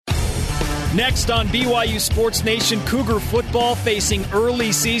Next on BYU Sports Nation, Cougar football facing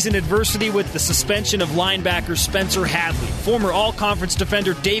early season adversity with the suspension of linebacker Spencer Hadley. Former all-conference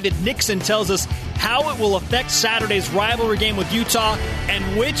defender David Nixon tells us how it will affect Saturday's rivalry game with Utah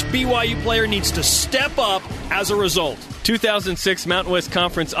and which BYU player needs to step up as a result. 2006 Mountain West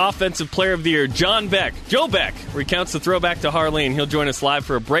Conference Offensive Player of the Year Joe Beck, recounts the throwback to Harline. He'll join us live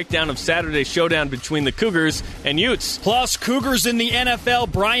for a breakdown of Saturday's showdown between the Cougars and Utes. Plus, Cougars in the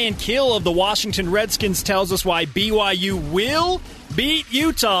NFL, Brian Kill of the Washington Redskins tells us why BYU will beat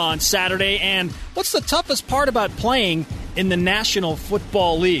Utah on Saturday, and what's the toughest part about playing in the National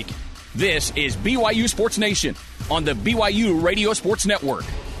Football League. This is BYU Sports Nation on the BYU Radio Sports Network.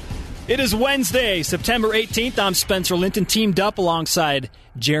 It is Wednesday, September 18th. I'm Spencer Linton, teamed up alongside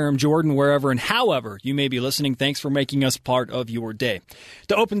Jerem Jordan, wherever and however you may be listening. Thanks for making us part of your day.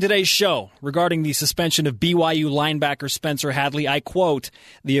 To open today's show, regarding the suspension of BYU linebacker Spencer Hadley, I quote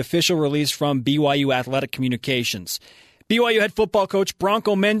the official release from BYU Athletic Communications. BYU head football coach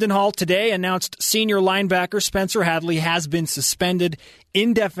Bronco Mendenhall today announced senior linebacker Spencer Hadley has been suspended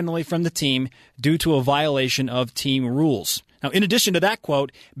indefinitely from the team due to a violation of team rules. Now, in addition to that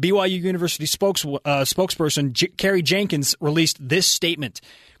quote, BYU University spokesperson Kerry Jenkins released this statement.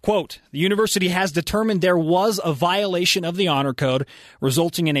 Quote, the university has determined there was a violation of the honor code,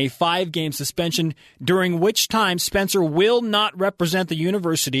 resulting in a 5-game suspension, during which time Spencer will not represent the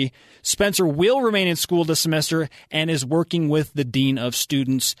university. Spencer will remain in school this semester and is working with the dean of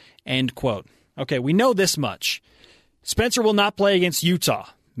students, end quote. Okay, we know this much. Spencer will not play against Utah,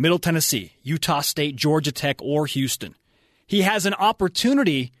 Middle Tennessee, Utah State, Georgia Tech, or Houston. He has an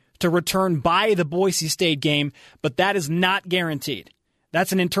opportunity to return by the Boise State game, but that is not guaranteed.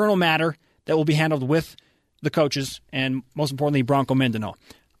 That's an internal matter that will be handled with the coaches and, most importantly, Bronco Mendenhall.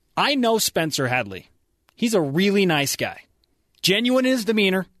 I know Spencer Hadley. He's a really nice guy. Genuine in his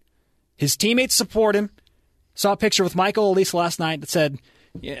demeanor. His teammates support him. Saw a picture with Michael Elise last night that said,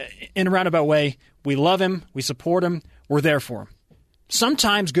 in a roundabout way, we love him, we support him, we're there for him.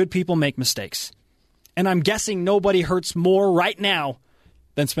 Sometimes good people make mistakes. And I'm guessing nobody hurts more right now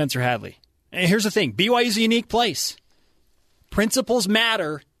than Spencer Hadley. And here's the thing. BYU is a unique place. Principles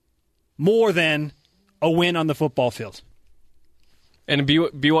matter more than a win on the football field. And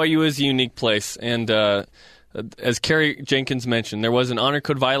BYU is a unique place. And as Kerry Jenkins mentioned, there was an honor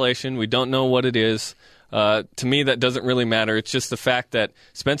code violation. We don't know what it is. To me, that doesn't really matter. It's just the fact that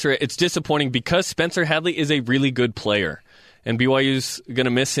it's disappointing because Spencer Hadley is a really good player. And BYU's going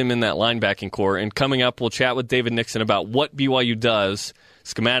to miss him in that linebacking core. And coming up, we'll chat with David Nixon about what BYU does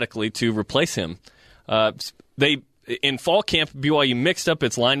schematically to replace him. In fall camp, BYU mixed up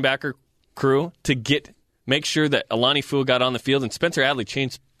its linebacker crew to make sure that Alani Fua got on the field, and Spencer Hadley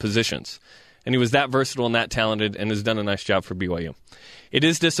changed positions. And he was that versatile and that talented and has done a nice job for BYU. It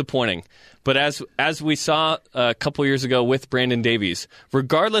is disappointing. But as we saw a couple years ago with Brandon Davies,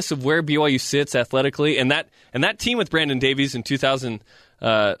 regardless of where BYU sits athletically, and that team with Brandon Davies in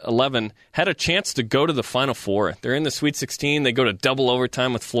 2011 had a chance to go to the Final Four. They're in the Sweet 16. They go to double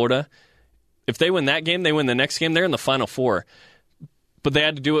overtime with Florida. If they win that game, they win the next game. They're in the Final Four. But they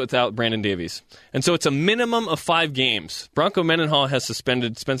had to do it without Brandon Davies. And so it's a minimum of 5 games. Bronco Mendenhall has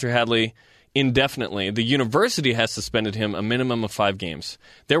suspended Spencer Hadley indefinitely. The university has suspended him a minimum of 5 games.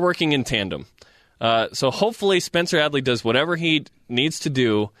 They're working in tandem. So hopefully Spencer Hadley does whatever he needs to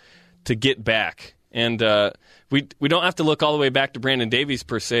do to get back. And we don't have to look all the way back to Brandon Davies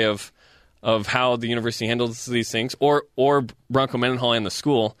per se of how the university handles these things or Bronco Mendenhall and the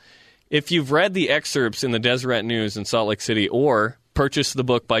school. If you've read the excerpts in the Deseret News in Salt Lake City or purchased the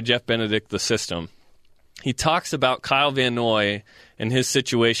book by Jeff Benedict, The System, he talks about Kyle Van Noy and his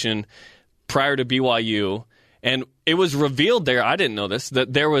situation prior to BYU. And it was revealed there, I didn't know this,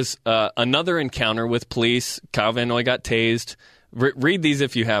 that there was another encounter with police. Kyle Van Noy got tased. Read these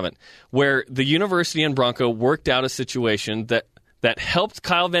if you haven't, where the university and Bronco worked out a situation that helped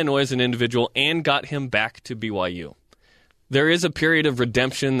Kyle Van Noy as an individual and got him back to BYU. There is a period of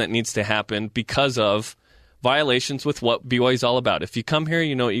redemption that needs to happen because of violations with what BYU is all about. If you come here,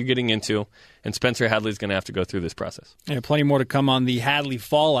 you know what you're getting into, and Spencer Hadley is going to have to go through this process. Yeah, plenty more to come on the Hadley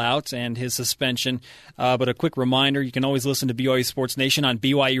fallout and his suspension. But a quick reminder, you can always listen to BYU Sports Nation on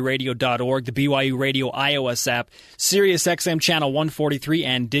BYURadio.org, the BYU Radio iOS app, Sirius XM Channel 143,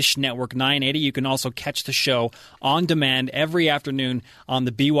 and Dish Network 980. You can also catch the show on demand every afternoon on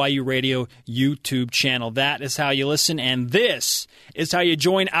the BYU Radio YouTube channel. That is how you listen, and this is how you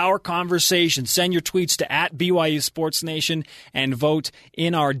join our conversation. Send your tweets to @BYU Sports Nation and vote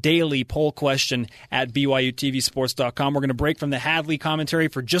in our daily poll question at BYUTVsports.com. We're going to break from the Hadley commentary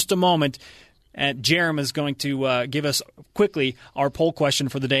for just a moment. And Jerem is going to give us quickly our poll question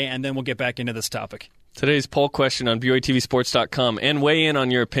for the day, and then we'll get back into this topic. Today's poll question on BYUTVSports.com, and weigh in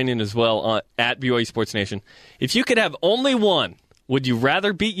on your opinion as well at BYU Sports Nation. If you could have only one, would you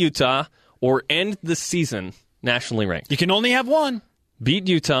rather beat Utah or end the season nationally ranked? You can only have one. Beat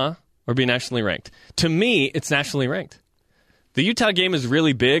Utah or be nationally ranked. To me, it's nationally ranked. The Utah game is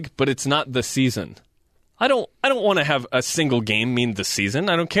really big, but it's not the season. I don't want to have a single game mean the season.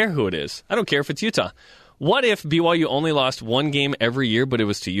 I don't care who it is. I don't care if it's Utah. What if BYU only lost one game every year, but it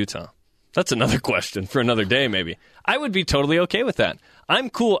was to Utah? That's another question for another day, maybe. I would be totally okay with that. I'm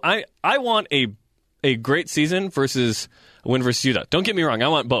cool. I want a great season versus a win versus Utah. Don't get me wrong. I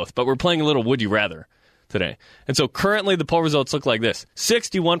want both, but we're playing a little would you rather today. And so currently the poll results look like this.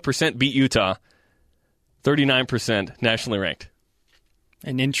 61% beat Utah, 39% nationally ranked.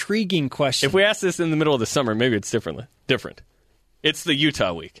 An intriguing question. If we ask this in the middle of the summer, maybe it's different. It's the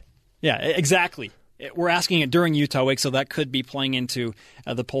Utah week. Yeah, exactly. We're asking it during Utah week, so that could be playing into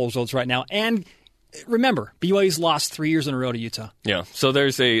the poll results right now. And remember, BYU's lost 3 years in a row to Utah. Yeah, so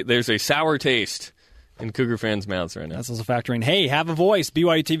there's a sour taste in Cougar fans' mouths right now. That's also factoring. Hey, have a voice.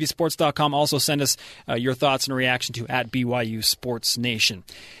 BYUTVSports.com. Also send us your thoughts and reaction to at BYU Sports Nation.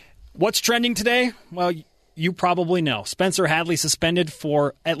 What's trending today? Well, you probably know. Spencer Hadley suspended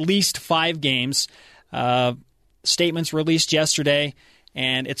for at least 5 games. Statements released yesterday.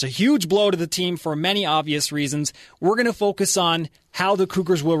 And it's a huge blow to the team for many obvious reasons. We're going to focus on how the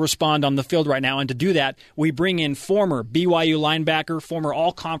Cougars will respond on the field right now. And to do that, we bring in former BYU linebacker, former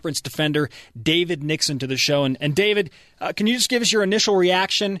all-conference defender, David Nixon to the show. And David, can you just give us your initial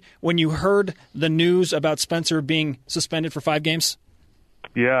reaction when you heard the news about Spencer being suspended for 5 games?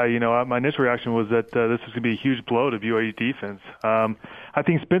 Yeah, my initial reaction was that this is going to be a huge blow to BYU defense. I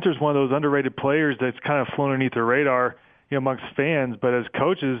think Spencer's one of those underrated players that's kind of flown underneath the radar amongst fans, but as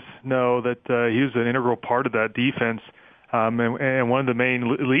coaches know that he was an integral part of that defense and one of the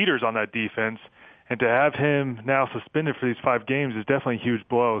main leaders on that defense. And to have him now suspended for these 5 games is definitely a huge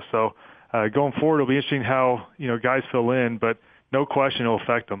blow. So going forward, it'll be interesting how guys fill in, but no question it'll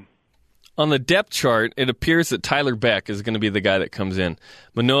affect them. On the depth chart, it appears that Tyler Beck is going to be the guy that comes in.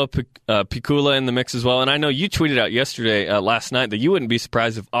 Manoa Pikula in the mix as well. And I know you tweeted out yesterday, last night, that you wouldn't be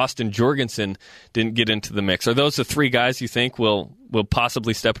surprised if Austin Jorgensen didn't get into the mix. Are those the 3 guys you think will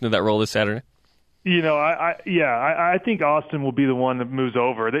possibly step into that role this Saturday? I think Austin will be the one that moves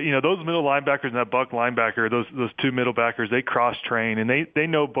over. Those middle linebackers and that Buck linebacker, those 2 middle backers, they cross-train, and they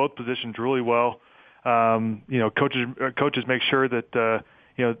know both positions really well. Coaches make sure that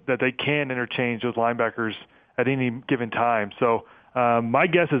that they can interchange those linebackers at any given time. So my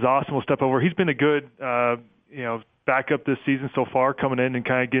guess is Austin will step over. He's been a good, backup this season so far, coming in and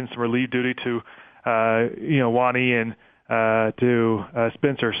kind of getting some relief duty to, Wani and to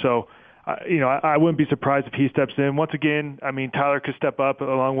Spencer. So, I wouldn't be surprised if he steps in. Once again, Tyler could step up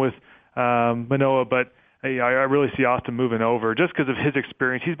along with Manoa, but I really see Austin moving over just because of his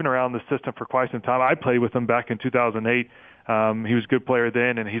experience. He's been around the system for quite some time. I played with him back in 2008. He was a good player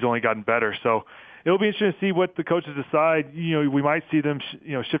then, and he's only gotten better. So it'll be interesting to see what the coaches decide. We might see them,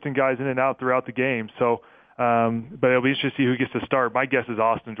 shifting guys in and out throughout the game. So, but it'll be interesting to see who gets to start. My guess is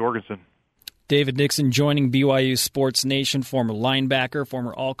Austin Jorgensen. David Nixon joining BYU Sports Nation, former linebacker,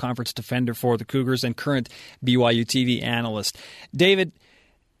 former all-conference defender for the Cougars, and current BYU TV analyst. David,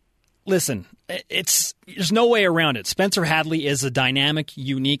 listen, there's no way around it. Spencer Hadley is a dynamic,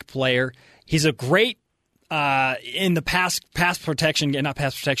 unique player. He's a great in the pass protection, not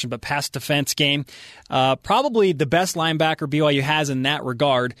pass protection, but pass defense game. Probably the best linebacker BYU has in that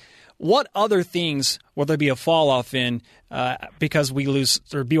regard. What other things will there be a fall off in because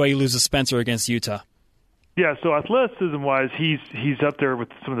BYU loses Spencer against Utah? Yeah, so athleticism-wise, he's up there with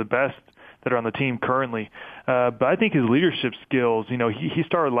some of the best that are on the team currently. But I think his leadership skills, he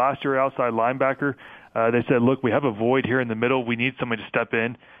started last year outside linebacker. They said, look, we have a void here in the middle. We need somebody to step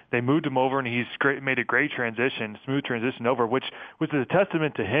in. They moved him over, and he's made a great transition, smooth transition over, which is a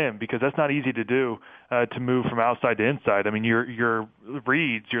testament to him because that's not easy to do, to move from outside to inside. Your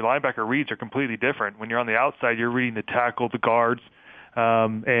reads, your linebacker reads are completely different. When you're on the outside, you're reading the tackle, the guards,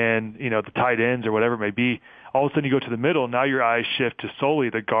 and the tight ends or whatever it may be. All of a sudden you go to the middle, now your eyes shift to solely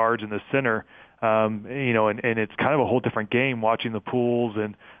the guards in the center. And it's kind of a whole different game watching the pools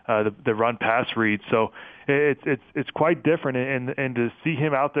and the run pass reads. So it's quite different. And to see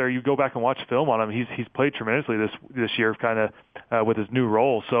him out there, you go back and watch film on him. He's played tremendously this year, kind of with his new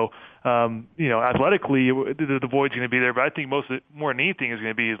role. So athletically, the void's going to be there, but I think more than anything is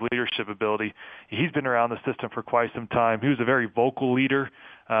going to be his leadership ability. He's been around the system for quite some time. He was a very vocal leader,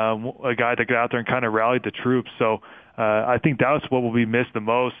 a guy that got out there and kind of rallied the troops. So I think that's what will be missed the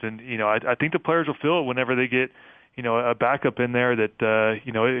most. And, I think the players will feel it whenever they get, a backup in there that,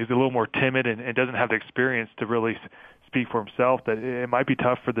 is a little more timid and doesn't have the experience to really speak for himself, that it might be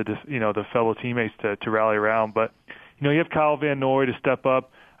tough for the fellow teammates to rally around. But, you have Kyle Van Noy to step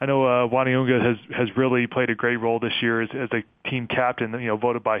up. I know Waniunga has really played a great role this year as a team captain,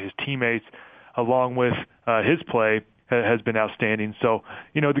 voted by his teammates, along with his play has been outstanding. So,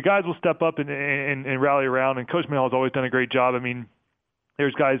 the guys will step up and rally around, and Coach Mendenhall has always done a great job. I mean,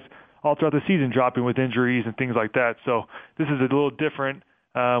 there's guys all throughout the season dropping with injuries and things like that. So this is a little different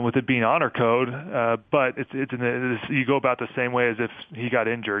with it being honor code, but you go about the same way as if he got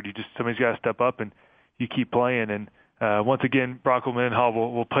injured. Somebody's got to step up and you keep playing. And once again, Bronco Mendenhall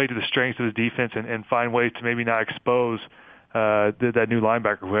will play to the strengths of his defense and find ways to maybe not expose that new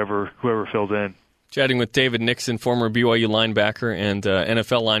linebacker, whoever fills in. Chatting with David Nixon, former BYU linebacker and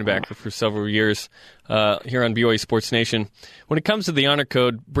NFL linebacker for several years here on BYU Sports Nation. When it comes to the honor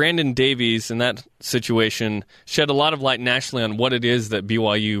code, Brandon Davies in that situation shed a lot of light nationally on what it is that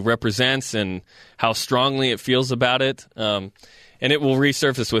BYU represents and how strongly it feels about it. And it will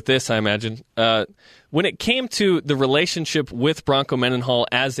resurface with this, I imagine. When it came to the relationship with Bronco Mendenhall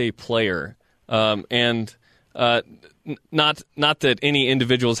as a player, and not that any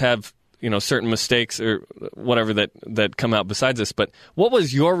individuals have certain mistakes or whatever that come out besides this, but what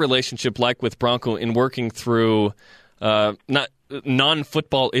was your relationship like with Bronco in working through not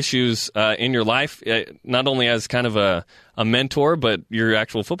non-football issues in your life, not only as kind of a mentor, but your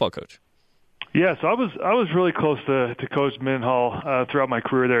actual football coach? Yeah, so I was really close to Coach Mendenhall throughout my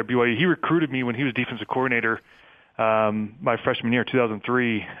career there at BYU. He recruited me when he was defensive coordinator my freshman year,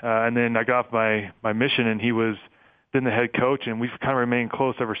 2003, and then I got off my mission, and he was then the head coach, and we've kind of remained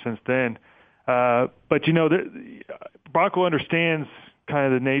close ever since then. But Bronco understands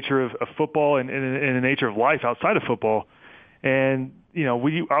kind of the nature of football and the nature of life outside of football. And I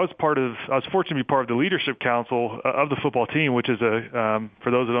was fortunate to be part of the leadership council of the football team, which is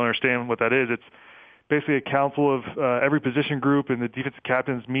for those that don't understand what that is, it's basically a council of every position group, and the defensive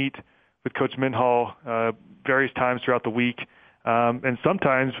captains meet with Coach Mendenhall various times throughout the week. And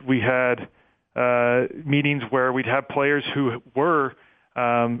sometimes we had meetings where we'd have players who were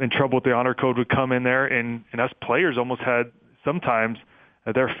in trouble with the honor code would come in there, and us players almost had sometimes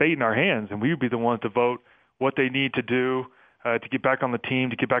their fate in our hands, and we would be the ones to vote what they need to do to get back on the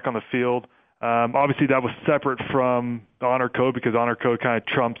team, to get back on the field. Obviously, that was separate from the honor code because honor code kind of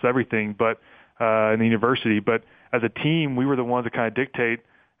trumps everything, but in the university. But as a team, we were the ones that kind of dictate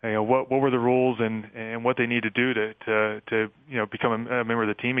what were the rules and what they need to do to become a member of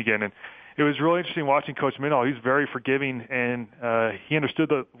the team again. And it was really interesting watching Coach Mendenhall. He's very forgiving, and he understood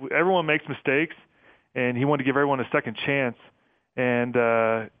that everyone makes mistakes, and he wanted to give everyone a second chance. And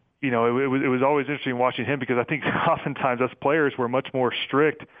it was always interesting watching him because I think oftentimes us players were much more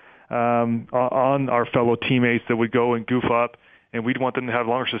strict on our fellow teammates that would go and goof up, and we'd want them to have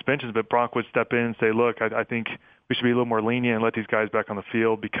longer suspensions. But Bronco would step in and say, "Look, I think we should be a little more lenient and let these guys back on the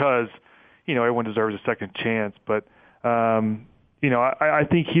field because everyone deserves a second chance." But I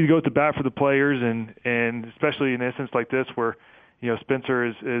think he goes to bat for the players, and especially in an instance like this where, Spencer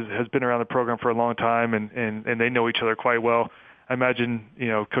has been around the program for a long time, and they know each other quite well. I imagine,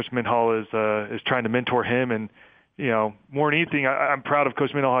 Coach Mendenhall is trying to mentor him, and, more than anything, I'm proud of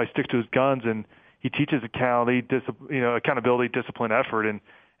Coach Mendenhall. He sticks to his guns, and he teaches accountability, discipline, effort,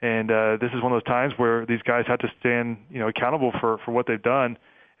 and this is one of those times where these guys have to stand, accountable for what they've done.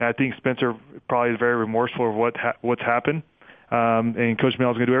 And I think Spencer probably is very remorseful of what's happened. And Coach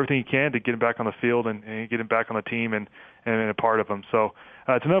Mendenhall's going to do everything he can to get him back on the field and get him back on the team and a part of him. So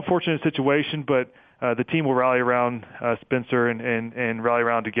it's an unfortunate situation, but the team will rally around Spencer and rally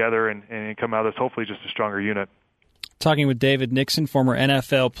around together and come out as hopefully just a stronger unit. Talking with David Nixon, former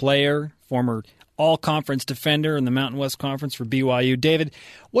NFL player, former all-conference defender in the Mountain West Conference for BYU. David,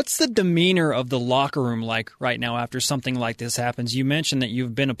 what's the demeanor of the locker room like right now after something like this happens? You mentioned that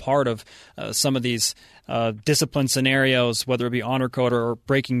you've been a part of some of these discipline scenarios, whether it be honor code or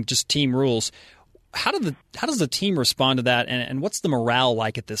breaking just team rules. How does the team respond to that, and what's the morale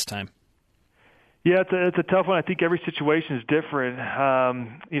like at this time? Yeah, it's a tough one. I think every situation is different.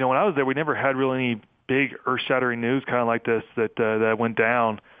 When I was there, we never had really any big earth-shattering news kind of like this that went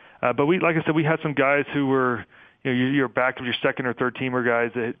down. But like I said, we had some guys who were, you're back to your second or third teamer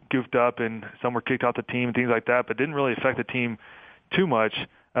guys that goofed up, and some were kicked off the team and things like that, but didn't really affect the team too much.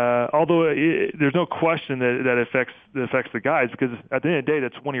 although there's no question that affects the guys, because at the end of the day,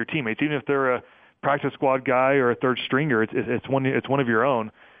 that's one of your teammates. Even if they're a practice squad guy or a third stringer, it's one of your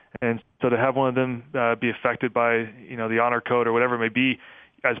own. And so to have one of them be affected by the honor code or whatever it may be,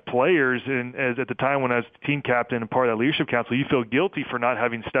 as players and as at the time when I was team captain and part of that leadership council, you feel guilty for not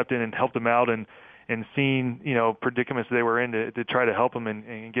having stepped in and helped them out and seen predicaments they were in to try to help them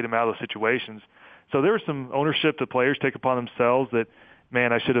and get them out of those situations. So there was some ownership the players take upon themselves that,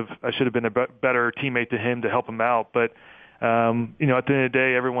 man, I should have been a better teammate to him to help him out. But at the end of the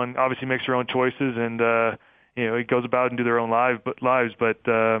day, everyone obviously makes their own choices and it goes about and do their own lives. But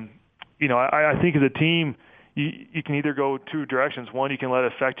I think as a team, you can either go two directions. One, you can let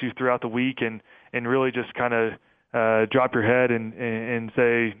it affect you throughout the week and really just kind of drop your head and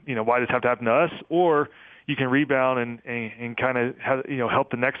say, why does this have to happen to us? Or you can rebound and kind of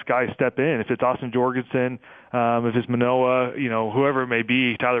help the next guy step in. If it's Austin Jorgensen, if it's Manoah, whoever it may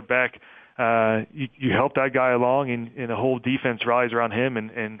be, Tyler Beck, you help that guy along and the whole defense rallies around him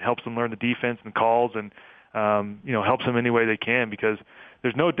and helps them learn the defense and calls and helps them any way they can, because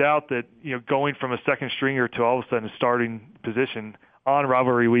there's no doubt that going from a second stringer to all of a sudden a starting position on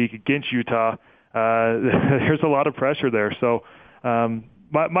rivalry week against Utah, there's a lot of pressure there. So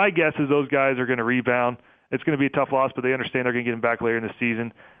my guess is those guys are going to rebound. It's going to be a tough loss, but they understand they're going to get him back later in the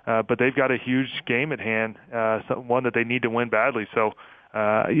season. But they've got a huge game at hand, one that they need to win badly. So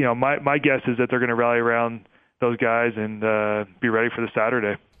my guess is that they're going to rally around those guys and be ready for the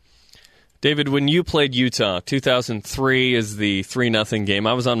Saturday. David, when you played Utah, 2003 is the 3-0 game.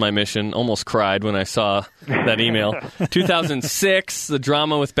 I was on my mission, almost cried when I saw that email. 2006, the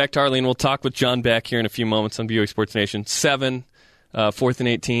drama with Beck Tarlene. We'll talk with John Beck here in a few moments on BYU Sports Nation. 7, 4th and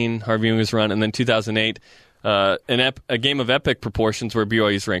 18, Harvey Unger's run. And then 2008, a game of epic proportions where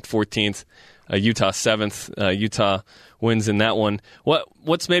BYU's ranked 14th, Utah 7th. Utah wins in that one.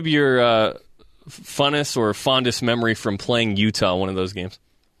 What's maybe your funnest or fondest memory from playing Utah, one of those games?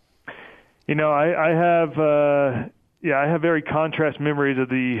 I have very contrast memories of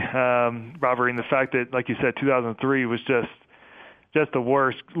the rivalry, and the fact that, like you said, 2003 was just the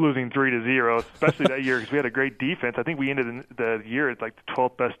worst, losing 3-0, especially that year because we had a great defense. I think we ended the year at like the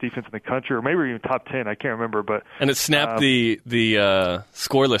 12th best defense in the country, or maybe even top 10. I can't remember, and it snapped the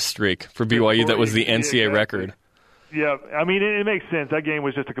scoreless streak for BYU. That was the NCAA record. Yeah, I mean it makes sense. That game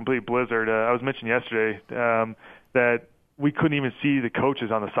was just a complete blizzard. I was mentioning yesterday that we couldn't even see the coaches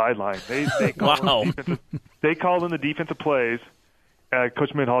on the sideline. They wow. They called in the defensive plays.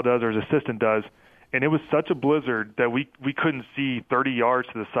 Coach Mendenhall does, or his assistant does, and it was such a blizzard that we couldn't see 30 yards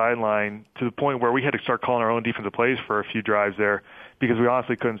to the sideline, to the point where we had to start calling our own defensive plays for a few drives there because we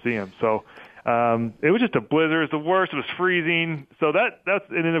honestly couldn't see them. So it was just a blizzard. It was the worst. It was freezing. So that's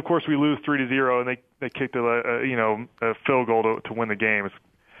and then of course we lose 3-0, and they kicked a field goal to win the game. It's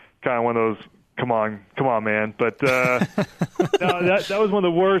kind of one of those. Come on, man! But no, that was one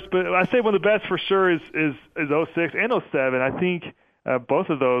of the worst. But I say one of the best for sure is 06 and 07. I think both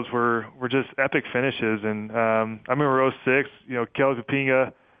of those were just epic finishes. And I remember 06. Kelly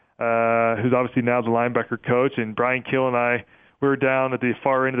Papinga, who's obviously now the linebacker coach, and Brian Kill and I, we were down at the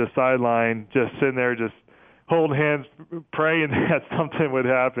far end of the sideline, just sitting there, just holding hands, praying that something would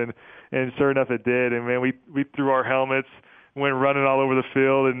happen. And sure enough, it did. And man, we threw our helmets, went running all over the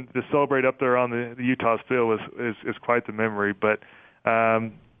field, and to celebrate up there on the Utah's field is quite the memory. But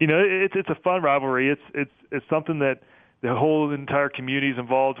it's a fun rivalry. It's something that the whole entire community is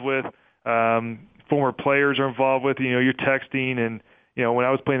involved with. Former players are involved with. You're texting, and when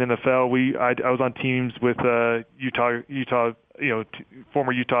I was playing in the NFL, I was on teams with Utah,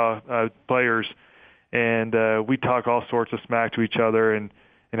 former Utah players, and we talk all sorts of smack to each other and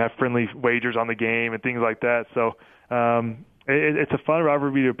have friendly wagers on the game and things like that. So. It's a fun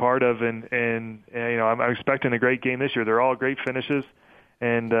rivalry to be a part of, and I'm expecting a great game this year. They're all great finishes,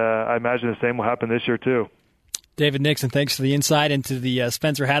 and I imagine the same will happen this year too. David Nixon, thanks for the insight into the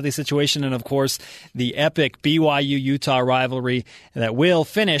Spencer Hadley situation and, of course, the epic BYU-Utah rivalry that will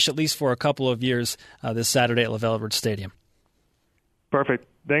finish, at least for a couple of years, this Saturday at LaVell Edwards Stadium. Perfect.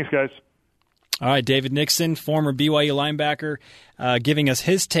 Thanks, guys. All right, David Nixon, former BYU linebacker, giving us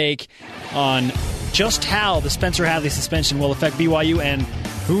his take on just how the Spencer Hadley suspension will affect BYU and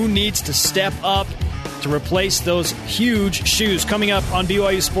who needs to step up to replace those huge shoes. Coming up on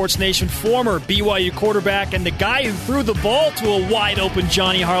BYU Sports Nation, former BYU quarterback and the guy who threw the ball to a wide-open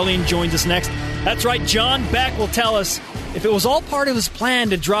Johnny Harline joins us next. That's right, John Beck will tell us if it was all part of his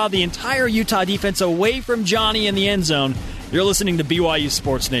plan to draw the entire Utah defense away from Johnny in the end zone. You're listening to BYU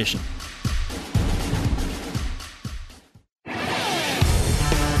Sports Nation.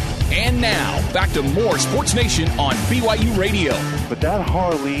 And now, back to more Sports Nation on BYU Radio. But that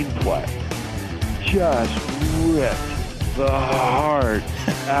Harline play just ripped the heart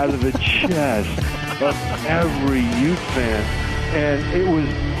out of the chest of every Ute fan, and it was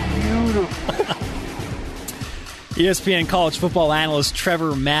beautiful. ESPN college football analyst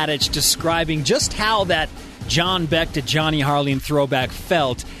Trevor Maddich describing just how that John Beck to Johnny Harline throwback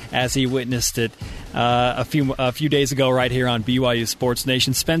felt as he witnessed it a few days ago right here on BYU Sports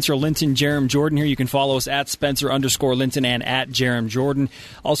Nation. Spencer Linton, Jerem Jordan here. You can follow us at Spencer_Linton and at Jerem Jordan.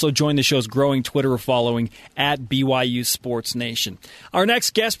 Also join the show's growing Twitter following at BYU Sports Nation. Our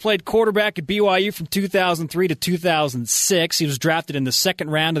next guest played quarterback at BYU from 2003 to 2006. He was drafted in the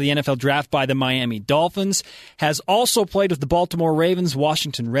second round of the NFL draft by the Miami Dolphins. Has also played with the Baltimore Ravens,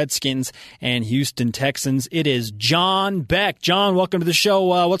 Washington Redskins, and Houston Texans. It is John Beck. John, welcome to the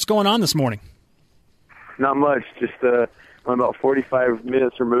show. What's going on this morning? Not much. Just I'm about 45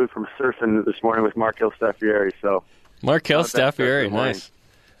 minutes removed from surfing this morning with Markel Staffieri. So Markel Staffieri, nice.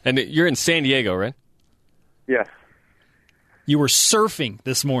 And you're in San Diego, right? Yeah. You were surfing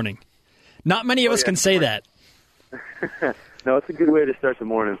this morning. Not many of us can say that. No, it's a good way to start the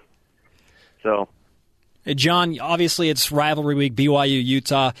morning. So, John, obviously it's rivalry week, BYU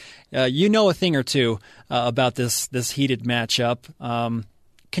Utah. You know a thing or two about this heated matchup.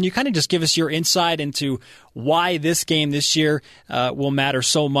 Can you kind of just give us your insight into why this game this year will matter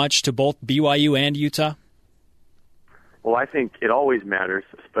so much to both BYU and Utah? Well, I think it always matters,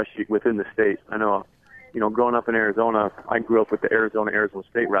 especially within the state. I know, growing up in Arizona, I grew up with the Arizona-Arizona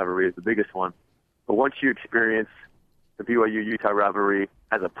State rivalry as the biggest one. But once you experience the BYU-Utah rivalry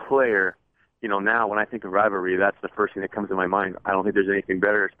as a player, now when I think of rivalry, that's the first thing that comes to my mind. I don't think there's anything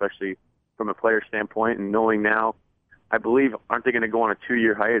better, especially from a player standpoint, and knowing now, I believe, aren't they going to go on a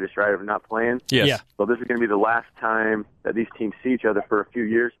 2-year hiatus, right, of not playing? Yes. Yeah. So this is going to be the last time that these teams see each other for a few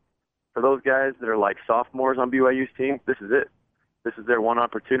years. For those guys that are like sophomores on BYU's team, this is it. This is their one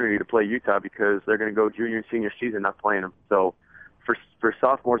opportunity to play Utah because they're going to go junior and senior season not playing them. So for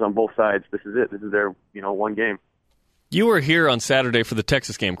sophomores on both sides, this is it. This is their, one game. You were here on Saturday for the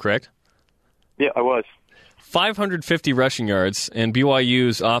Texas game, correct? Yeah, I was. 550 rushing yards, and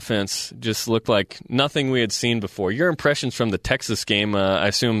BYU's offense just looked like nothing we had seen before. Your impressions from the Texas game, I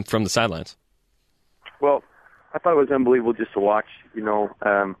assume, from the sidelines? Well, I thought it was unbelievable just to watch.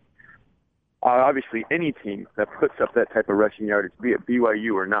 Obviously, any team that puts up that type of rushing yardage, be it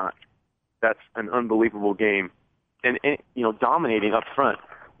BYU or not, that's an unbelievable game. And dominating up front.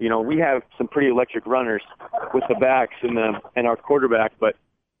 We have some pretty electric runners with the backs and our quarterback, but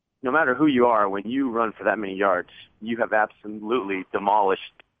no matter who you are, when you run for that many yards, you have absolutely demolished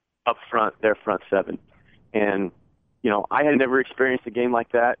up front their front seven. And, I had never experienced a game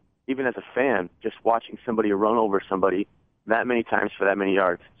like that, even as a fan, just watching somebody run over somebody that many times for that many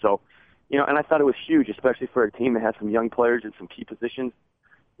yards. So, and I thought it was huge, especially for a team that has some young players in some key positions,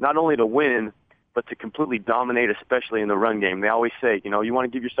 not only to win, but to completely dominate, especially in the run game. They always say, you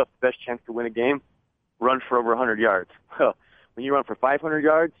want to give yourself the best chance to win a game, run for over 100 yards. When you run for 500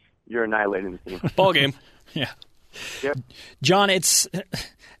 yards, you're annihilating the team. Ball game. Yeah. Yep. John, it's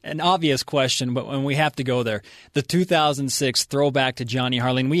an obvious question, but when we have to go there, the 2006 throwback to Johnny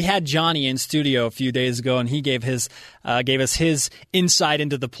Harline. We had Johnny in studio a few days ago, and he gave us his insight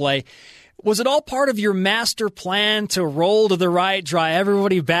into the play. Was it all part of your master plan to roll to the right, draw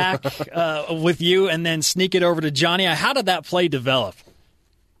everybody back with you, and then sneak it over to Johnny? How did that play develop?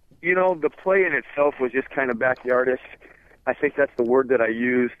 The play in itself was just kind of backyardish. I think that's the word that I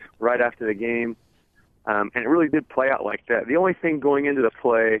used right after the game, and it really did play out like that. The only thing going into the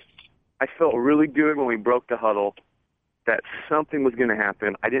play, I felt really good when we broke the huddle that something was going to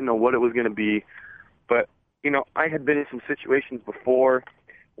happen. I didn't know what it was going to be, but, I had been in some situations before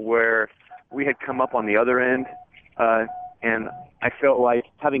where we had come up on the other end, and I felt like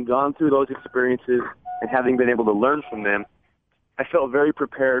having gone through those experiences and having been able to learn from them, I felt very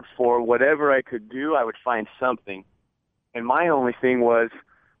prepared for whatever I could do, I would find something. And my only thing was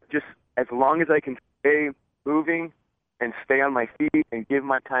just as long as I can stay moving and stay on my feet and give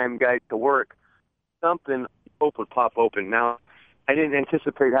my time guys to work, something hope would pop open. Now, I didn't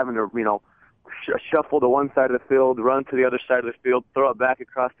anticipate having to, shuffle to one side of the field, run to the other side of the field, throw it back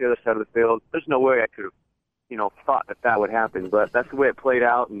across the other side of the field. There's no way I could have, thought that would happen. But that's the way it played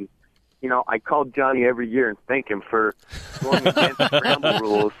out. And, I called Johnny every year and thank him for going against the scramble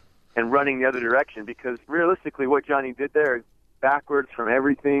rules and running the other direction, because realistically what Johnny did there is backwards from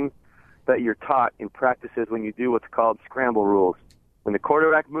everything that you're taught in practices when you do what's called scramble rules. When the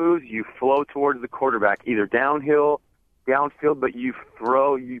quarterback moves, you flow towards the quarterback, either downhill, downfield, but you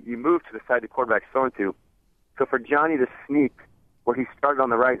move to the side the quarterback's thrown to. So for Johnny to sneak where he started on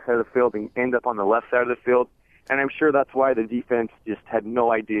the right side of the field and ended up on the left side of the field. And I'm sure that's why the defense just had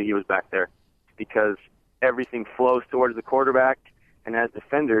no idea he was back there, because everything flows towards the quarterback. And as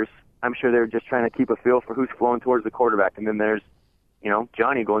defenders, I'm sure they're just trying to keep a feel for who's flowing towards the quarterback. And then there's,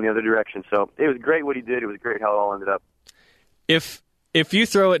 Johnny going the other direction. So it was great what he did. It was great how it all ended up. If you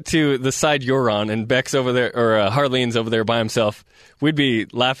throw it to the side you're on and Beck's over there, or Harlene's over there by himself, we'd be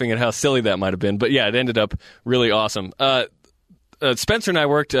laughing at how silly that might have been. But yeah, it ended up really awesome. Spencer and I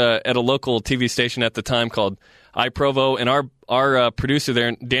worked at a local TV station at the time called iProvo, and our producer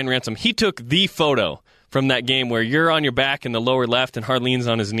there, Dan Ransom, he took the photo from that game where you're on your back in the lower left and Harlene's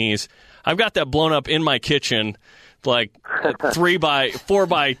on his knees. I've got that blown up in my kitchen, like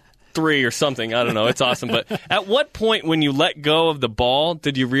 4x3 or something. I don't know. It's awesome. But at what point when you let go of the ball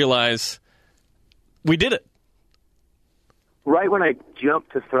did you realize we did it? Right when I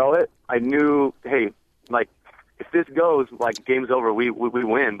jumped to throw it, I knew, hey, like, if this goes, like, game's over, we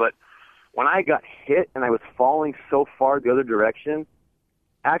win. But when I got hit and I was falling so far the other direction,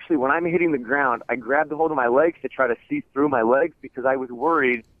 actually, when I'm hitting the ground, I grabbed a hold of my legs to try to see through my legs because I was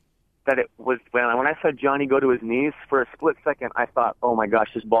worried that it was, when I saw Johnny go to his knees, for a split second, I thought, oh my gosh,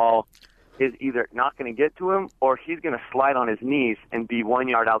 this ball is either not going to get to him or he's going to slide on his knees and be 1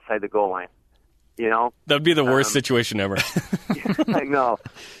 yard outside the goal line. That would be the worst situation ever. I know.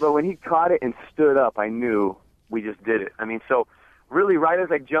 But when he caught it and stood up, I knew we just did it. I mean, so really right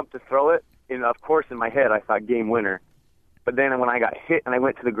as I jumped to throw it, of course in my head I thought game winner. But then when I got hit and I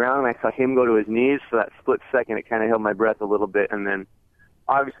went to the ground and I saw him go to his knees, for that split second it kind of held my breath a little bit. And then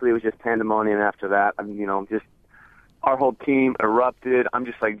obviously it was just pandemonium after that. I mean, just our whole team erupted. I'm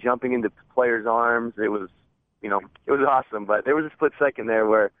just like jumping into players' arms. It was, it was awesome. But there was a split second there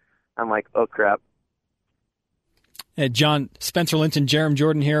where I'm like, oh crap. John, Spencer Linton, Jarom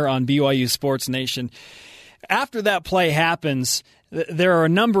Jordan here on BYU Sports Nation. After that play happens, there are a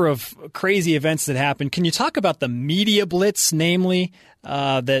number of crazy events that happen. Can you talk about the media blitz, namely,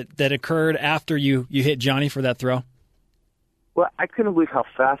 that occurred after you hit Johnny for that throw? Well, I couldn't believe how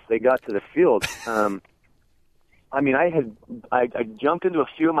fast they got to the field. I mean, I jumped into a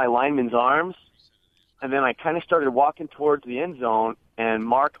few of my linemen's arms, and then I kind of started walking towards the end zone, and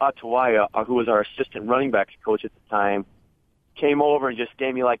Mark Atawaya, who was our assistant running backs coach at the time, came over and just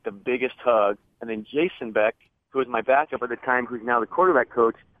gave me like the biggest hug. And then Jason Beck, who was my backup at the time, who's now the quarterback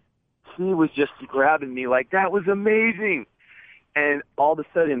coach, he was just grabbing me like, that was amazing. And all of a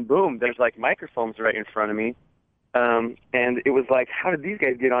sudden, boom, there's like microphones right in front of me. And it was like, how did these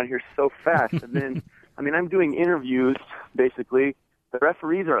guys get on here so fast? And then, I mean, I'm doing interviews, basically. The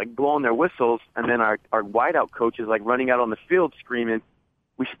referees are like blowing their whistles, and then our wideout coach is like running out on the field screaming,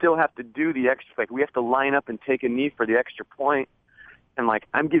 we still have to do the extra, like we have to line up and take a knee for the extra point. And like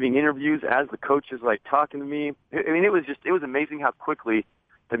I'm giving interviews as the coach is like talking to me. I mean, it was amazing how quickly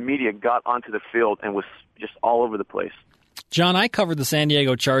the media got onto the field and was just all over the place. John, I covered the San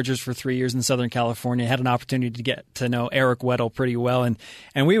Diego Chargers for 3 years in Southern California. Had an opportunity to get to know Eric Weddle pretty well,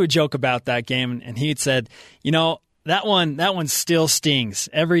 and we would joke about that game. And he'd said, that one still stings.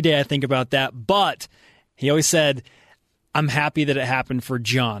 Every day I think about that. But he always said, I'm happy that it happened for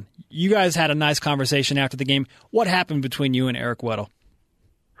John. You guys had a nice conversation after the game. What happened between you and Eric Weddle?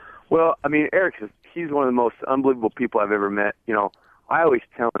 Well, I mean, he's one of the most unbelievable people I've ever met. I always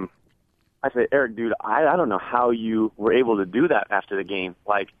tell him, I say, Eric, dude, I don't know how you were able to do that after the game.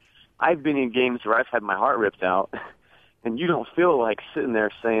 Like, I've been in games where I've had my heart ripped out, and you don't feel like sitting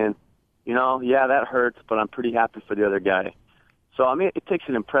there saying, yeah, that hurts, but I'm pretty happy for the other guy. So, I mean, it takes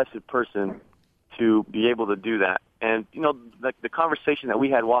an impressive person to be able to do that. And, the conversation that we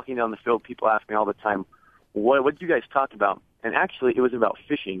had walking down the field, people ask me all the time, what did you guys talk about? And actually, it was about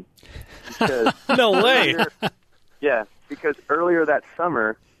fishing. Because no way. Yeah, because earlier that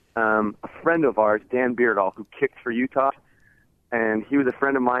summer, a friend of ours, Dan Beardall, who kicked for Utah, and he was a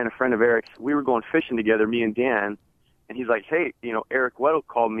friend of mine, a friend of Eric's. We were going fishing together, me and Dan, and he's like, hey, Eric Weddle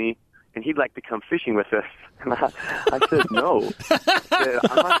called me, and he'd like to come fishing with us. And I said, no.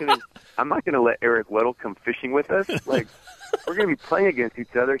 I said, I'm not gonna let Eric Weddle come fishing with us. Like, we're going to be playing against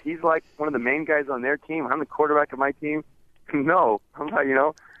each other. He's like one of the main guys on their team. I'm the quarterback of my team. No, I'm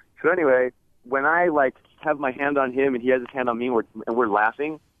not, So anyway, when I have my hand on him and he has his hand on me and we're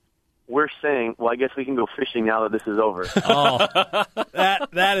laughing, we're saying, well, I guess we can go fishing now that this is over. Oh,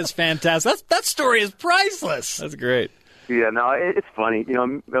 that is fantastic. That story is priceless. That's great. Yeah, no, it's funny.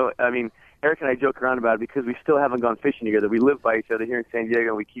 I mean, Eric and I joke around about it because we still haven't gone fishing together. We live by each other here in San Diego,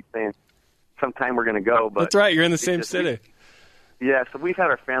 and we keep saying sometime we're going to go. But that's right. You're in the same city. Yeah, so we've had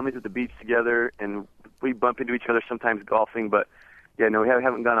our families at the beach together, and we bump into each other sometimes golfing. But, yeah, no, we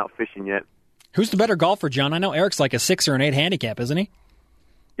haven't gone out fishing yet. Who's the better golfer, John? I know Eric's like a 6 or an 8 handicap, isn't he?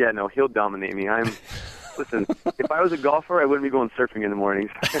 Yeah, no, he'll dominate me. Listen, if I was a golfer, I wouldn't be going surfing in the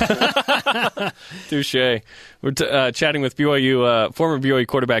mornings. Touche. We're chatting with BYU, former BYU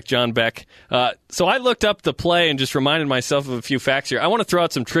quarterback John Beck. So I looked up the play and just reminded myself of a few facts here. I want to throw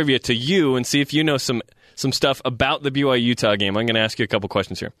out some trivia to you and see if you know some stuff about the BYU-Utah game. I'm going to ask you a couple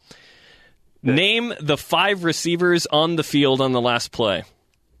questions here. Okay. Name the 5 receivers on the field on the last play.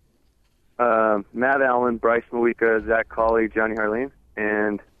 Matt Allen, Bryce Mawika, Zach Colley, Johnny Harline,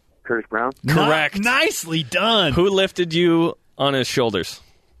 and Curtis Brown. Correct. Nicely done. Who lifted you on his shoulders?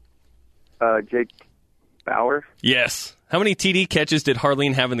 Jake Bauer. Yes. How many TD catches did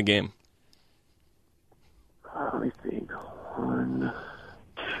Harline have in the game? Let me see. 1,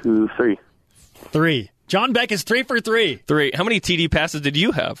 2, 3. 3. John Beck is 3 for 3. 3. How many TD passes did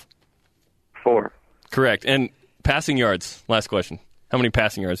you have? 4. Correct. And passing yards. Last question. How many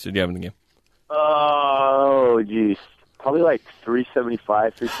passing yards did you have in the game? Oh, geez. Probably like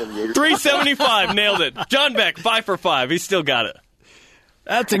 375, 378. 375. Nailed it. John Beck, 5 for 5. He still got it.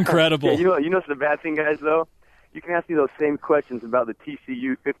 That's incredible. Yeah, you know the bad thing, guys, though? You can ask me those same questions about the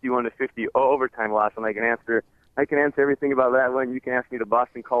TCU 51-50 overtime loss, and I can answer everything about that one. You can ask me the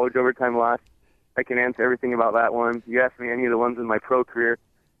Boston College overtime loss. I can answer everything about that one. You ask me any of the ones in my pro career.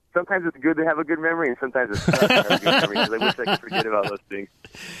 Sometimes it's good to have a good memory, and sometimes it's not to have a good memory, because I wish I could forget about those things.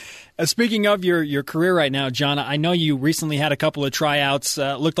 Speaking of your career right now, John, I know you recently had a couple of tryouts.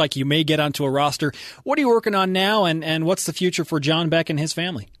 Looked like you may get onto a roster. What are you working on now, and what's the future for John Beck and his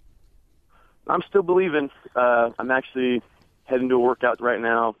family? I'm still believing. I'm actually heading to a workout right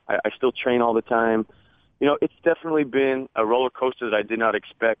now. I still train all the time. You know, it's definitely been a roller coaster that I did not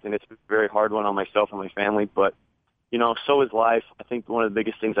expect, and it's been a very hard one on myself and my family. But, you know, so is life. I think one of the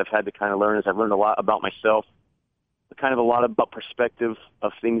biggest things I've had to kind of learn is I've learned a lot about myself, kind of a lot about perspective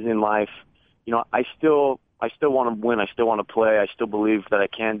of things in life. You know, I still want to win. I still want to play. I still believe that I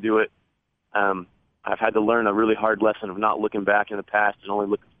can do it. I've had to learn a really hard lesson of not looking back in the past and only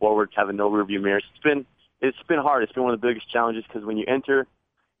looking forward, having no rearview mirrors. It's been hard. It's been one of the biggest challenges, because when you enter,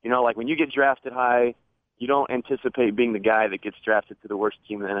 you know, like when you get drafted high, you don't anticipate being the guy that gets drafted to the worst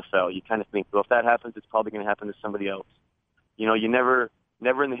team in the NFL. You kind of think, well, if that happens, it's probably going to happen to somebody else. You know, you never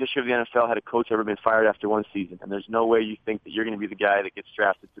in the history of the NFL had a coach ever been fired after one season, and there's no way you think that you're going to be the guy that gets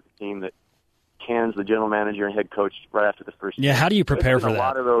drafted to the team that cans the general manager and head coach right after the first Yeah, game. How do you prepare for that? A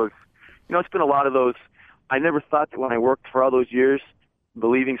lot of those. You know, it's been a lot of those. I never thought that when I worked for all those years,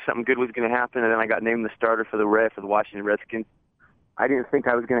 believing something good was going to happen, and then I got named the starter for the Washington Redskins. I didn't think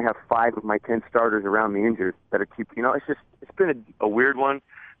I was going to have 5 of my 10 starters around me injured that are it's been a weird one,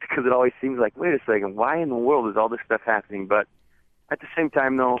 because it always seems like, wait a second, why in the world is all this stuff happening? But at the same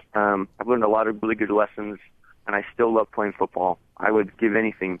time, though, I've learned a lot of really good lessons, and I still love playing football. I would give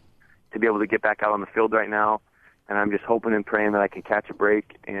anything to be able to get back out on the field right now, and I'm just hoping and praying that I can catch a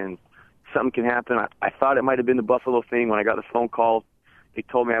break and something can happen. I thought it might have been the Buffalo thing when I got the phone call. They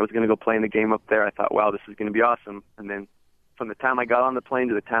told me I was going to go play in the game up there. I thought, wow, this is going to be awesome. And then from the time I got on the plane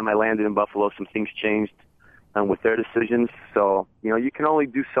to the time I landed in Buffalo, some things changed with their decisions. So, you know, you can only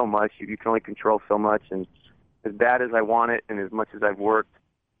do so much. You can only control so much. And as bad as I want it and as much as I've worked,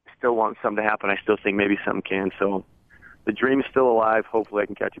 I still want something to happen. I still think maybe something can. So the dream is still alive. Hopefully I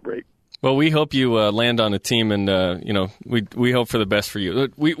can catch a break. Well, we hope you land on a team, and you know, we hope for the best for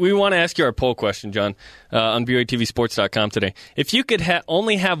you. We want to ask you our poll question, John, on BYUTVSports.com today. If you could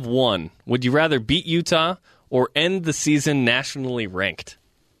only have one, would you rather beat Utah or end the season nationally ranked?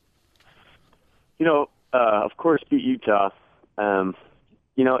 You know, of course, beat Utah.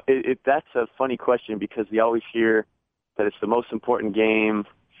 You know, that's a funny question, because we always hear that it's the most important game,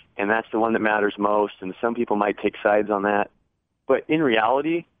 and that's the one that matters most, and some people might take sides on that. But in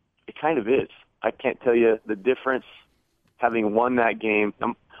reality, it kind of is. I can't tell you the difference having won that game.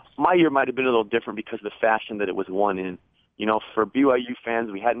 My year might have been a little different because of the fashion that it was won in. You know, for BYU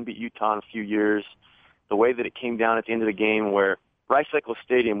fans, we hadn't beat Utah in a few years. The way that it came down at the end of the game, where Rice-Eccles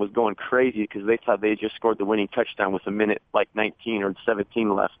Stadium was going crazy because they thought they had just scored the winning touchdown with a minute, like 19 or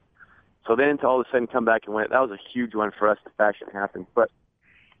 17 left. So then to all of a sudden come back and win it, that was a huge one for us. The fashion happened. But,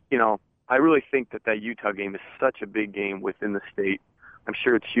 you know, I really think that Utah game is such a big game within the state. I'm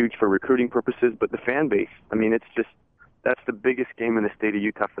sure it's huge for recruiting purposes, but the fan base, I mean, that's the biggest game in the state of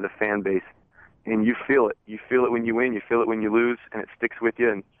Utah for the fan base. And you feel it. You feel it when you win, you feel it when you lose, and it sticks with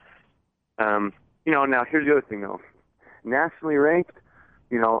you. And, you know, now here's the other thing, though. Nationally ranked,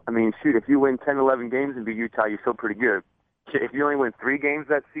 you know, I mean, shoot, if you win 10, 11 games and beat Utah, you feel pretty good. If you only win 3 games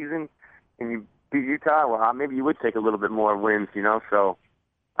that season and you beat Utah, well, maybe you would take a little bit more wins, you know. So,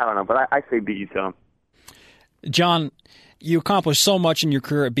 I don't know, but I say beat Utah. John, you accomplished so much in your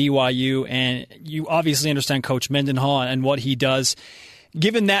career at BYU, and you obviously understand Coach Mendenhall and what he does.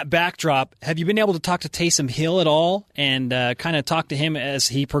 Given that backdrop, have you been able to talk to Taysom Hill at all and kind of talk to him as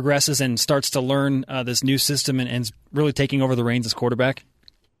he progresses and starts to learn this new system and really taking over the reins as quarterback?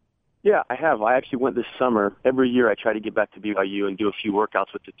 Yeah, I have. I actually went this summer. Every year I try to get back to BYU and do a few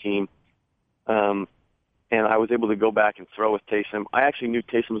workouts with the team. And I was able to go back and throw with Taysom. I actually knew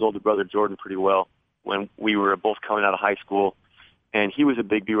Taysom's older brother, Jordan, pretty well when we were both coming out of high school. And he was a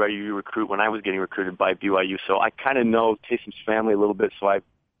big BYU recruit when I was getting recruited by BYU. So I kind of know Taysom's family a little bit. So I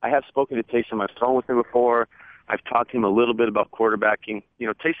have spoken to Taysom. I've thrown with him before. I've talked to him a little bit about quarterbacking. You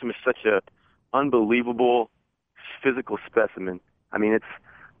know, Taysom is such a unbelievable physical specimen. I mean,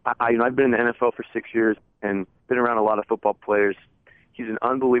 I've been in the NFL for 6 years and been around a lot of football players. He's an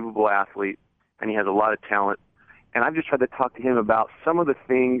unbelievable athlete, and he has a lot of talent. And I've just tried to talk to him about some of the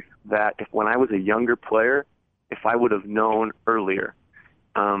things that when I was a younger player, if I would have known earlier.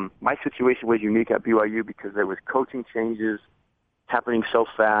 My situation was unique at BYU because there was coaching changes happening so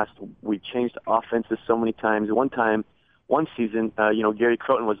fast. We changed offenses so many times. One season, Gary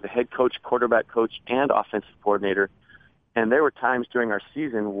Croton was the head coach, quarterback coach, and offensive coordinator. And there were times during our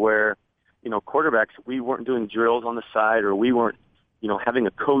season where, quarterbacks, we weren't doing drills on the side or we weren't, having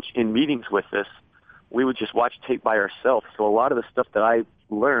a coach in meetings with us. We would just watch tape by ourselves. So a lot of the stuff that I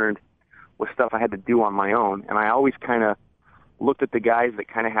learned was stuff I had to do on my own. And I always kind of looked at the guys that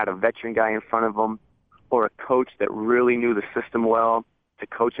kind of had a veteran guy in front of them or a coach that really knew the system well to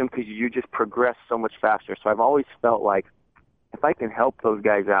coach them because you just progress so much faster. So I've always felt like if I can help those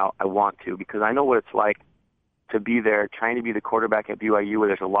guys out, I want to because I know what it's like to be there trying to be the quarterback at BYU where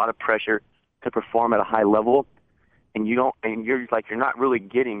there's a lot of pressure to perform at a high level and you're not really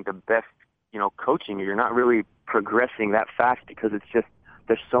getting the best, coaching. You're not really progressing that fast because it's just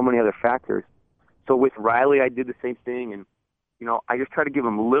there's so many other factors. So with Riley, I did the same thing. And, I just try to give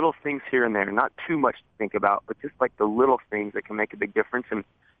him little things here and there, not too much to think about, but just like the little things that can make a big difference. And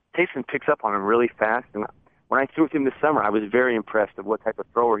Taysom picks up on him really fast. And when I threw with him this summer, I was very impressed of what type of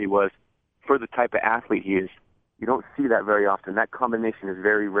thrower he was for the type of athlete he is. You don't see that very often. That combination is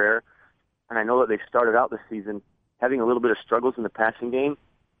very rare. And I know that they started out this season having a little bit of struggles in the passing game.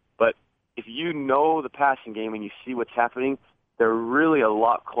 But if you know the passing game and you see what's happening, they're really a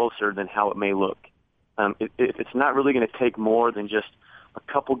lot closer than how it may look. It's not really going to take more than just a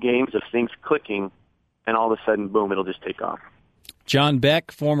couple games of things clicking, and all of a sudden, boom, it'll just take off. John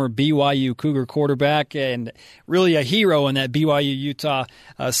Beck, former BYU Cougar quarterback, and really a hero in that BYU-Utah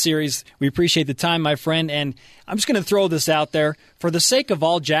series. We appreciate the time, my friend, and I'm just going to throw this out there. For the sake of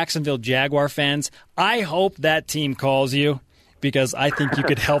all Jacksonville Jaguar fans, I hope that team calls you. Because I think you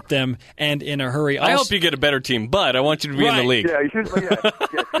could help them and in a hurry. I hope you get a better team, but I want you to be in the league. Yeah,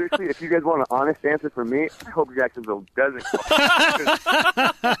 seriously, if you guys want an honest answer from me, I hope Jacksonville doesn't.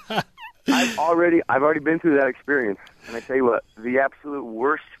 I've already been through that experience, and I tell you what, the absolute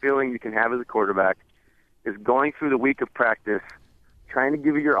worst feeling you can have as a quarterback is going through the week of practice, trying to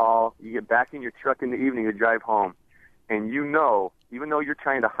give it your all. You get back in your truck in the evening to drive home, and even though you're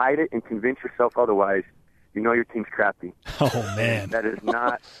trying to hide it and convince yourself otherwise, your team's crappy. Oh, man. That's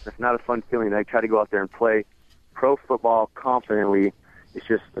not a fun feeling. I try to go out there and play pro football confidently. It's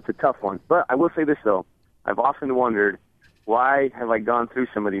a tough one. But I will say this, though. I've often wondered, why have I gone through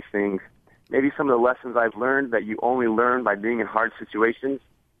some of these things? Maybe some of the lessons I've learned that you only learn by being in hard situations.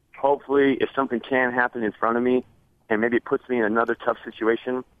 Hopefully, if something can happen in front of me, and maybe it puts me in another tough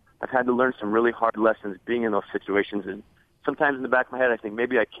situation, I've had to learn some really hard lessons being in those situations. And sometimes in the back of my head, I think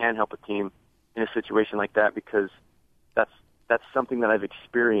maybe I can help a team in a situation like that because that's something that I've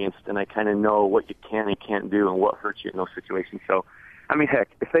experienced and I kind of know what you can and can't do and what hurts you in those situations. So, I mean, heck,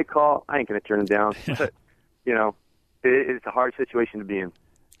 if they call, I ain't going to turn them down. But, it's a hard situation to be in.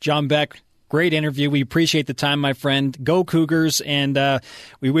 John Beck, great interview. We appreciate the time, my friend. Go Cougars, and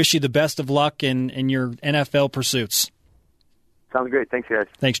we wish you the best of luck in your NFL pursuits. Sounds great. Thanks, guys.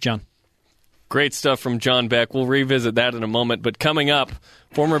 Thanks, John. Great stuff from John Beck. We'll revisit that in a moment. But coming up,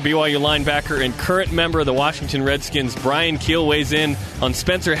 former BYU linebacker and current member of the Washington Redskins, Brian Keel, weighs in on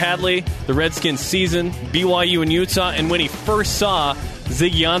Spencer Hadley, the Redskins season, BYU and Utah, and when he first saw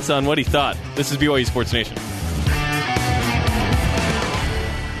Ziggy Ansah and what he thought. This is BYU Sports Nation.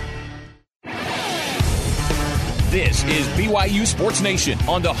 This is BYU Sports Nation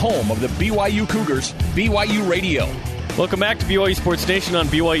on the home of the BYU Cougars, BYU Radio. Welcome back to BYU Sports Nation on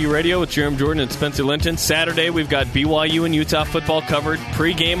BYU Radio with Jeremy Jordan and Spencer Linton. Saturday, we've got BYU and Utah football covered.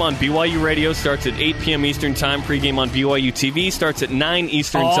 Pre-game on BYU Radio starts at 8 p.m. Eastern Time. Pre-game on BYU TV starts at 9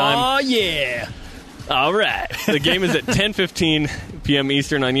 Eastern Time. Oh, yeah. All right. The game is at 10:15 p.m.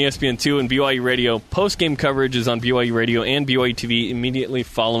 Eastern on ESPN2 and BYU Radio. Post-game coverage is on BYU Radio and BYU TV immediately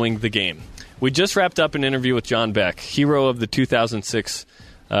following the game. We just wrapped up an interview with John Beck, hero of the 2006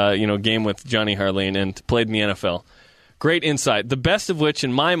 game with Johnny Harline and played in the NFL. Great insight. The best of which,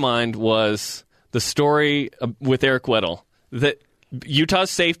 in my mind, was the story with Eric Weddle. That Utah's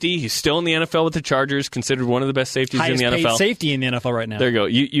safety, he's still in the NFL with the Chargers, considered one of the best safeties in the NFL. Highest paid safety in the NFL right now. There you go.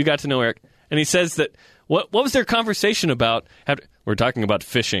 You got to know Eric. And he says that, what was their conversation about? We're talking about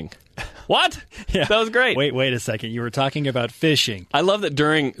fishing. What? Yeah. That was great. Wait a second. You were talking about fishing. I love that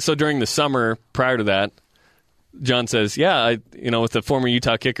during the summer prior to that, John says, with the former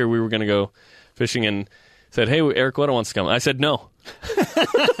Utah kicker, we were going to go fishing and said, hey, Eric Weddle wants to come. I said, no.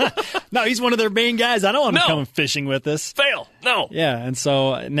 No, he's one of their main guys. I don't want him to come fishing with us. Fail. No. Yeah, and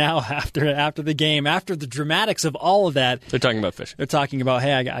so now after the game, after the dramatics of all of that, they're talking about fishing. They're talking about,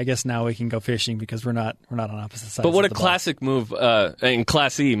 hey, I guess now we can go fishing because we're not on opposite sides. But what a classic move, and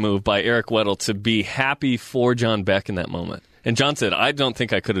Class E move by Eric Weddle to be happy for John Beck in that moment. And John said, I don't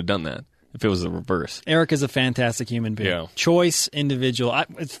think I could have done that if it was the reverse. Eric is a fantastic human being. Yeah. Choice, individual.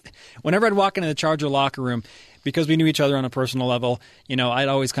 Whenever I'd walk into the Charger locker room, because we knew each other on a personal level, I'd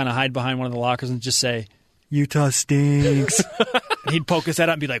always kind of hide behind one of the lockers and just say, Utah stinks. And he'd poke his head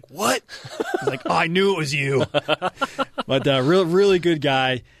out and be like, what? I was like, oh, I knew it was you. But really good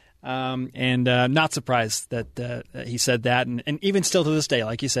guy. And not surprised that he said that. And even still to this day,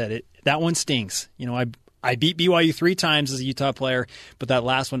 like you said, that one stings. I beat BYU 3 times as a Utah player, but that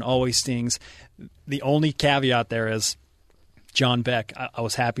last one always stings. The only caveat there is John Beck. I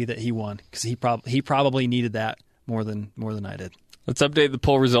was happy that he won because he probably needed that more than I did. Let's update the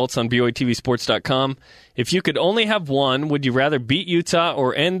poll results on BYUTVSports.com. If you could only have one, would you rather beat Utah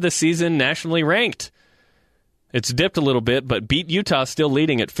or end the season nationally ranked? It's dipped a little bit, but beat Utah still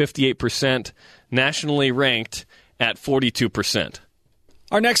leading at 58%, nationally ranked at 42%.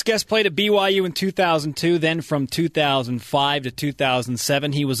 Our next guest played at BYU in 2002, then from 2005 to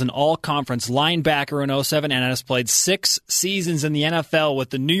 2007. He was an all-conference linebacker in 2007 and has played 6 seasons in the NFL with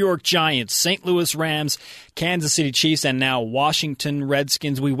the New York Giants, St. Louis Rams, Kansas City Chiefs, and now Washington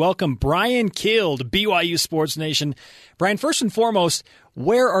Redskins. We welcome Brian Kill to BYU Sports Nation. Brian, first and foremost,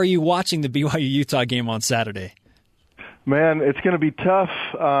 where are you watching the BYU-Utah game on Saturday? Man, it's going to be tough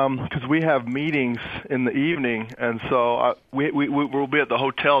because we have meetings in the evening, and so we'll be at the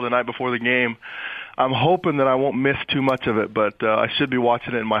hotel the night before the game. I'm hoping that I won't miss too much of it, but I should be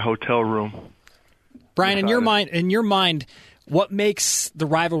watching it in my hotel room. Brian, in your mind, what makes the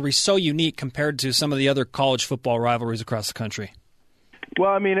rivalry so unique compared to some of the other college football rivalries across the country?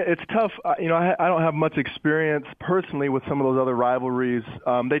 Well, I mean, it's tough. I don't have much experience personally with some of those other rivalries.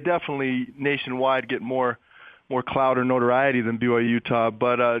 They definitely nationwide get more clout or notoriety than BYU Utah,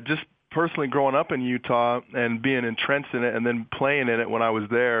 but just personally growing up in Utah and being entrenched in it and then playing in it when I was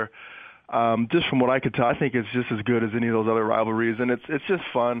there, just from what I could tell, I think it's just as good as any of those other rivalries, and it's just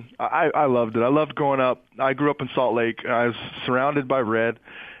fun. I loved it. I loved growing up. I grew up in Salt Lake. I was surrounded by red,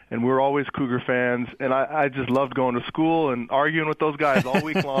 and we were always Cougar fans, and I just loved going to school and arguing with those guys all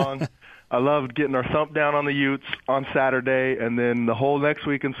week long. I loved getting our thump down on the Utes on Saturday, and then the whole next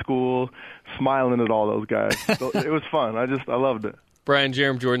week in school, smiling at all those guys. So it was fun. I loved it. Brian,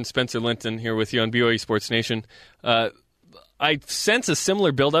 Jerem Jordan, Spencer Linton here with you on BYU Sports Nation. I sense a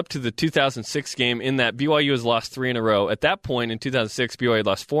similar build-up to the 2006 game in that BYU has lost 3 in a row. At that point in 2006, BYU had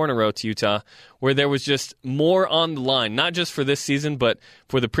lost 4 in a row to Utah, where there was just more on the line, not just for this season, but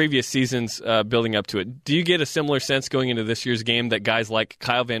for the previous seasons building up to it. Do you get a similar sense going into this year's game that guys like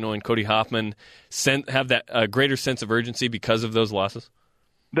Kyle Van Noy and Cody Hoffman have that greater sense of urgency because of those losses?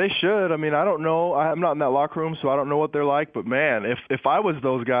 They should. I mean, I don't know. I'm not in that locker room, so I don't know what they're like. But, man, if I was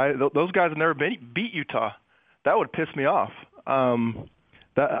those guys have never beat Utah. That would piss me off.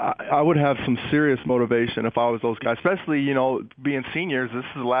 I would have some serious motivation if I was those guys, especially, being seniors. This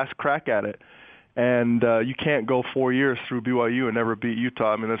is the last crack at it. And you can't go 4 years through BYU and never beat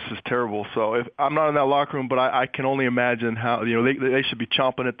Utah. I mean, that's just terrible. So if I'm not in that locker room, but I can only imagine how, they should be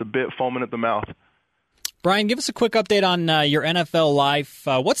chomping at the bit, foaming at the mouth. Brian, give us a quick update on your NFL life.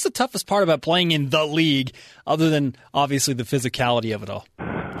 What's the toughest part about playing in the league, other than, obviously, the physicality of it all?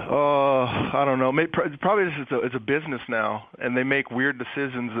 I don't know. Probably it's a business now, and they make weird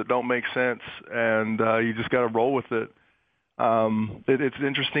decisions that don't make sense, and you just got to roll with it. It's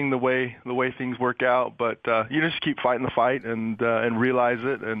interesting the way things work out, but you just keep fighting the fight and realize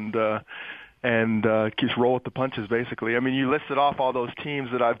it and just roll with the punches, basically. I mean, you listed off all those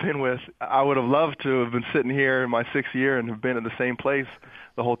teams that I've been with. I would have loved to have been sitting here in my 6th year and have been at the same place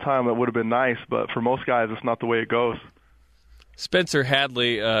the whole time. That would have been nice, but for most guys, it's not the way it goes. Spencer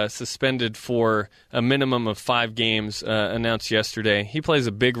Hadley, suspended for a minimum of 5 games, announced yesterday. He plays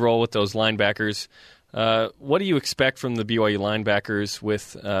a big role with those linebackers. What do you expect from the BYU linebackers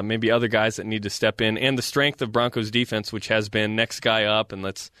with maybe other guys that need to step in, and the strength of Broncos defense, which has been next guy up, and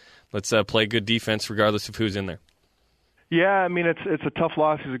let's play good defense regardless of who's in there? Yeah, I mean, it's a tough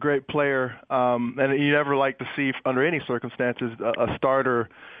loss. He's a great player, and you never like to see, under any circumstances, a starter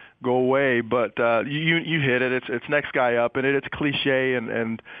go away. But you hit it. It's next guy up, and it's cliche,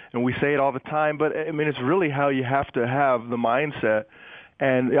 and we say it all the time. But I mean, it's really how you have to have the mindset.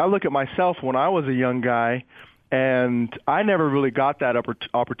 And I look at myself when I was a young guy, and I never really got that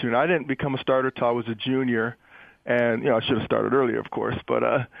opportunity. I didn't become a starter till I was a junior. And I should have started earlier, of course, but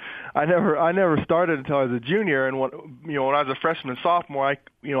I never started until I was a junior. And when I was a freshman and sophomore, I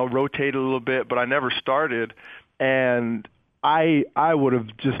rotated a little bit, but I never started. And I would have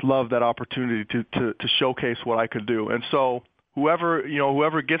just loved that opportunity to showcase what I could do. And so whoever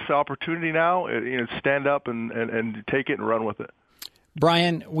gets the opportunity now, stand up and take it and run with it.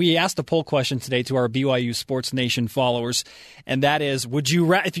 Brian, we asked a poll question today to our BYU Sports Nation followers, and that is: if you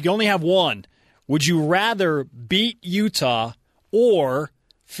could only have one, would you rather beat Utah or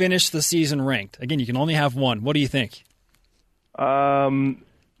finish the season ranked? Again, you can only have one. What do you think? Finish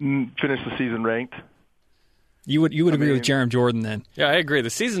the season ranked. You would agree with Jerem Jordan then? Yeah, I agree. The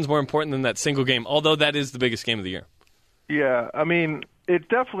season's more important than that single game, although that is the biggest game of the year. Yeah, I mean, it's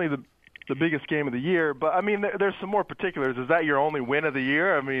definitely the biggest game of the year, but I mean, there's some more particulars. Is that your only win of the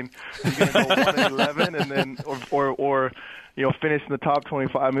year? I mean, you're going to go 1-11 and then, or finish in the top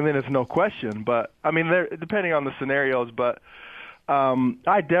 25. I mean, then it's no question. But I mean, depending on the scenarios, but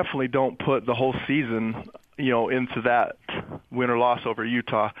I definitely don't put the whole season, into that win or loss over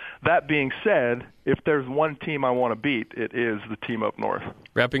Utah. That being said, if there's one team I want to beat, it is the team up north.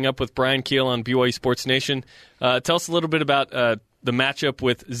 Wrapping up with Brian Keel on BYU Sports Nation. Tell us a little bit about the matchup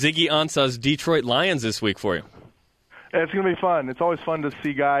with Ziggy Ansah's Detroit Lions this week for you. It's going to be fun. It's always fun to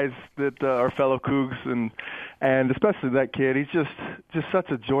see guys that are fellow Cougs, and especially that kid. He's just such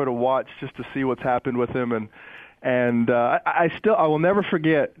a joy to watch, just to see what's happened with him. And I will never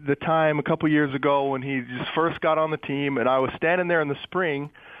forget the time a couple years ago when he just first got on the team, and I was standing there in the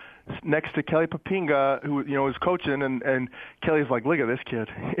spring next to Kelly Papinga, who was coaching, and Kelly's like, "Look at this kid,"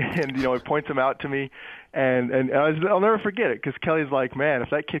 and he points him out to me, and I'll never forget it because Kelly's like, "Man,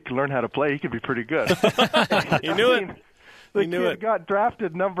 if that kid could learn how to play, he could be pretty good." He knew it. The kid got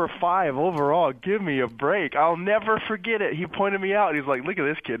drafted number 5 overall. Give me a break. I'll never forget it. He pointed me out. He's like, "Look at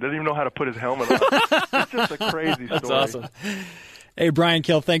this kid. Doesn't even know how to put his helmet on." It's just a crazy story. That's awesome. Hey, Brian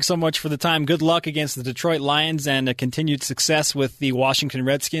Kill, thanks so much for the time. Good luck against the Detroit Lions and continued success with the Washington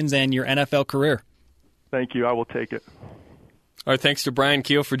Redskins and your NFL career. Thank you. I will take it. All right, thanks to Brian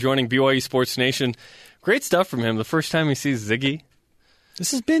Keel for joining BYU Sports Nation. Great stuff from him. The first time he sees Ziggy.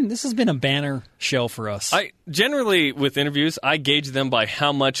 This has been a banner show for us. I generally, with interviews, I gauge them by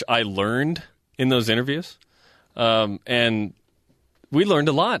how much I learned in those interviews. And we learned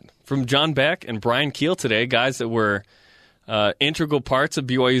a lot from John Beck and Brian Keel today, guys that were integral parts of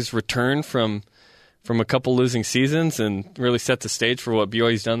BYU's return from a couple losing seasons and really set the stage for what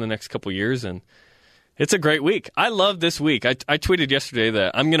BYU's done the next couple years. And it's a great week. I love this week. I tweeted yesterday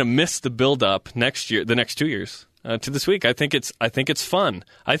that I'm going to miss the build-up the next 2 years to this week. I think it's fun.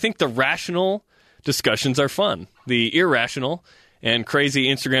 I think the rational discussions are fun. The irrational and crazy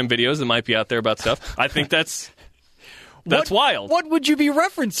Instagram videos that might be out there about stuff, I think that's wild. What would you be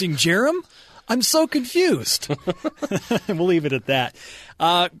referencing, Jerem? I'm so confused. We'll leave it at that.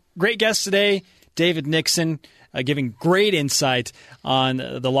 Great guest today, David Nixon, giving great insight on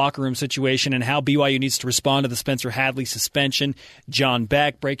the locker room situation and how BYU needs to respond to the Spencer Hadley suspension. John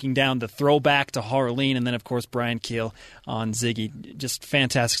Beck breaking down the throwback to Harleen, and then, of course, Brian Keel on Ziggy. Just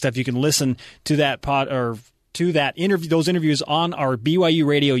fantastic stuff. You can listen to that those interviews on our BYU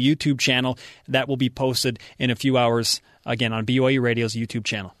Radio YouTube channel. That will be posted in a few hours, again, on BYU Radio's YouTube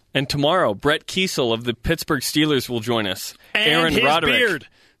channel. And tomorrow, Brett Kiesel of the Pittsburgh Steelers will join us. And Aaron his Roderick, beard.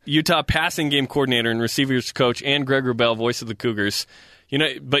 Utah passing game coordinator and receivers coach, and Greg Wrubell, voice of the Cougars.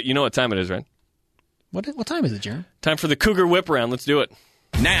 But you know what time it is, right? What time is it, Jeremy? Time for the Cougar Whip Around. Let's do it.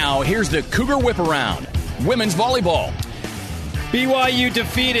 Now, here's the Cougar Whip Around. Women's volleyball. BYU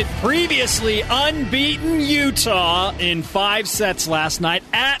defeated previously unbeaten Utah in 5 sets last night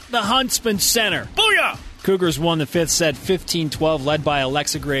at the Huntsman Center. Booyah! Cougars won the 5th set 15-12, led by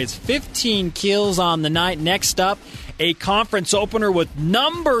Alexa Graves. 15 kills on the night. Next up, a conference opener with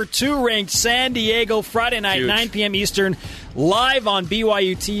number 2 ranked San Diego, Friday night, Huge. 9 p.m. Eastern, live on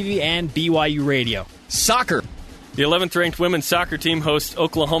BYU TV and BYU Radio. Soccer. The 11th-ranked women's soccer team hosts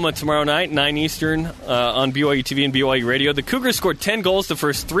Oklahoma tomorrow night, 9 Eastern, on BYU TV and BYU Radio. The Cougars scored 10 goals the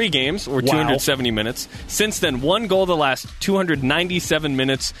first 3 games, or 270 minutes. Since then, 1 goal the last 297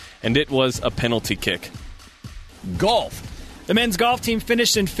 minutes, and it was a penalty kick. Golf. The men's golf team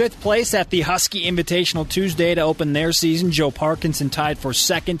finished in 5th place at the Husky Invitational Tuesday to open their season. Joe Parkinson tied for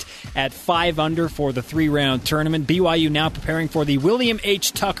 2nd at 5 under for the 3-round tournament. BYU now preparing for the William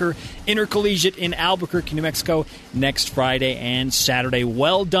H. Tucker Intercollegiate in Albuquerque, New Mexico, next Friday and Saturday.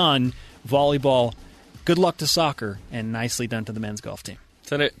 Well done, volleyball. Good luck to soccer, and nicely done to the men's golf team.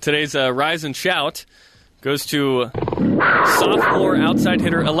 Today's Rise and Shout goes to sophomore outside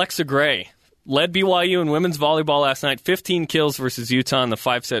hitter Alexa Gray. Led BYU in women's volleyball last night, 15 kills versus Utah in the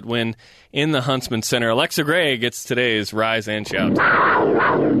 5-set win in the Huntsman Center. Alexa Gray gets today's Rise and Shout.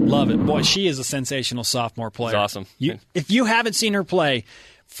 Love it. Boy, she is a sensational sophomore player. It's awesome. If you haven't seen her play,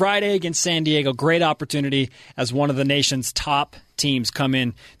 Friday against San Diego, great opportunity as one of the nation's top teams come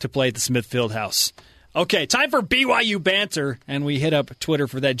in to play at the Smith Fieldhouse. Okay, time for BYU banter, and we hit up Twitter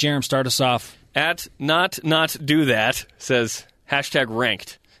for that. Jerem, start us off. At not do that says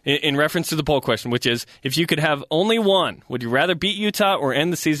 #ranked. In reference to the poll question, which is, if you could have only one, would you rather beat Utah or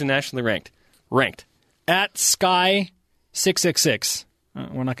end the season nationally ranked? Ranked. At Sky666.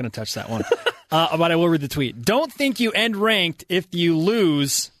 We're not going to touch that one. But I will read the tweet. Don't think you end ranked if you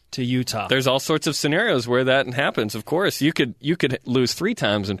lose to Utah. There's all sorts of scenarios where that happens, of course. You could lose 3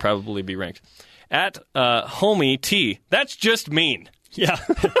 times and probably be ranked. At Homie T. That's just mean. Yeah,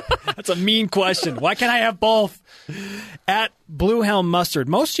 that's a mean question. Why can't I have both? At Blue Helm Mustard,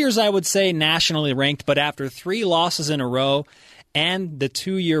 most years I would say nationally ranked, but after 3 losses in a row and the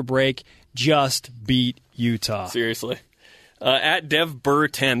 2-year break, just beat Utah. Seriously. At Dev Burr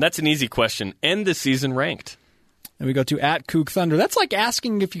 10, that's an easy question. End the season ranked. And we go to at Kook Thunder. That's like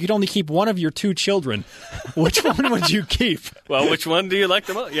asking if you could only keep one of your 2 children. Which one would you keep? Well, which one do you like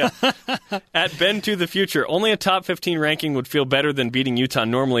the most? Yeah. At Ben to the Future, only a top 15 ranking would feel better than beating Utah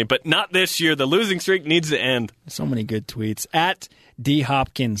normally, but not this year. The losing streak needs to end. So many good tweets. At D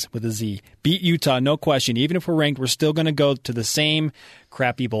Hopkins with a Z. Beat Utah, no question. Even if we're ranked, we're still going to go to the same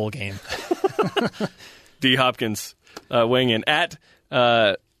crappy bowl game. D Hopkins weighing in. At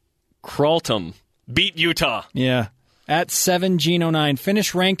Crawltum. Beat Utah. Yeah. At 7Geno9,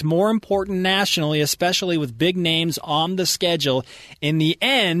 finish ranked more important nationally, especially with big names on the schedule. In the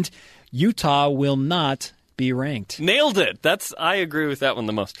end, Utah will not be ranked. Nailed it. I agree with that one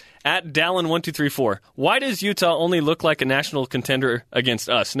the most. At Dallin1234, why does Utah only look like a national contender against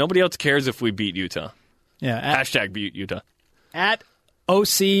us? Nobody else cares if we beat Utah. Yeah. Beat Utah. At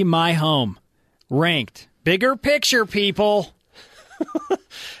OC My Home, ranked. Bigger picture, people.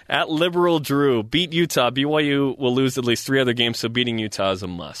 At Liberal Drew, beat Utah. BYU will lose at least 3 other games, so beating Utah is a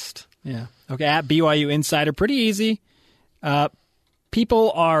must. Yeah. Okay, at BYU Insider, pretty easy.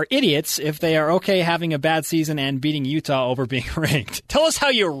 People are idiots if they are okay having a bad season and beating Utah over being ranked. Tell us how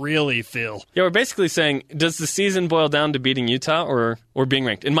you really feel. Yeah, we're basically saying, does the season boil down to beating Utah or being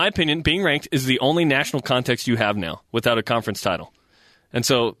ranked? In my opinion, being ranked is the only national context you have now without a conference title. And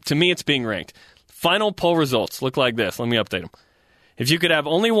so, to me, it's being ranked. Final poll results look like this. Let me update them. If you could have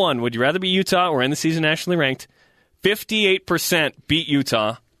only one, would you rather be Utah or end the season nationally ranked? 58% beat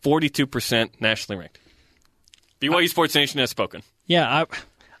Utah, 42% nationally ranked. BYU Sports Nation has spoken. Yeah,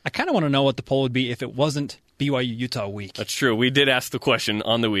 I kind of want to know what the poll would be if it wasn't BYU-Utah week. That's true. We did ask the question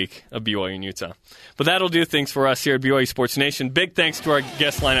on the week of BYU and Utah. But that'll do things for us here at BYU Sports Nation. Big thanks to our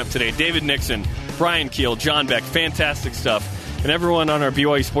guest lineup today. David Nixon, Brian Keel, John Beck. Fantastic stuff. And everyone on our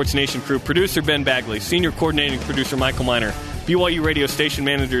BYU Sports Nation crew. Producer Ben Bagley, Senior Coordinating Producer Michael Miner, BYU Radio Station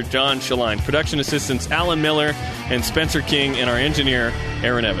Manager John Shaline, Production Assistants Alan Miller and Spencer King, and our engineer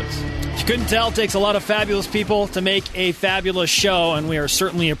Aaron Evans. If you couldn't tell, it takes a lot of fabulous people to make a fabulous show, and we are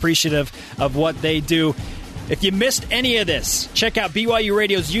certainly appreciative of what they do. If you missed any of this, check out BYU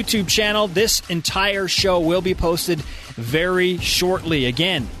Radio's YouTube channel. This entire show will be posted very shortly.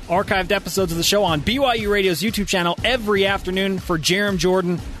 Again, archived episodes of the show on BYU Radio's YouTube channel every afternoon. For Jerem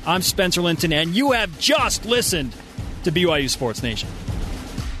Jordan, I'm Spencer Linton, and you have just listened to BYU Sports Nation.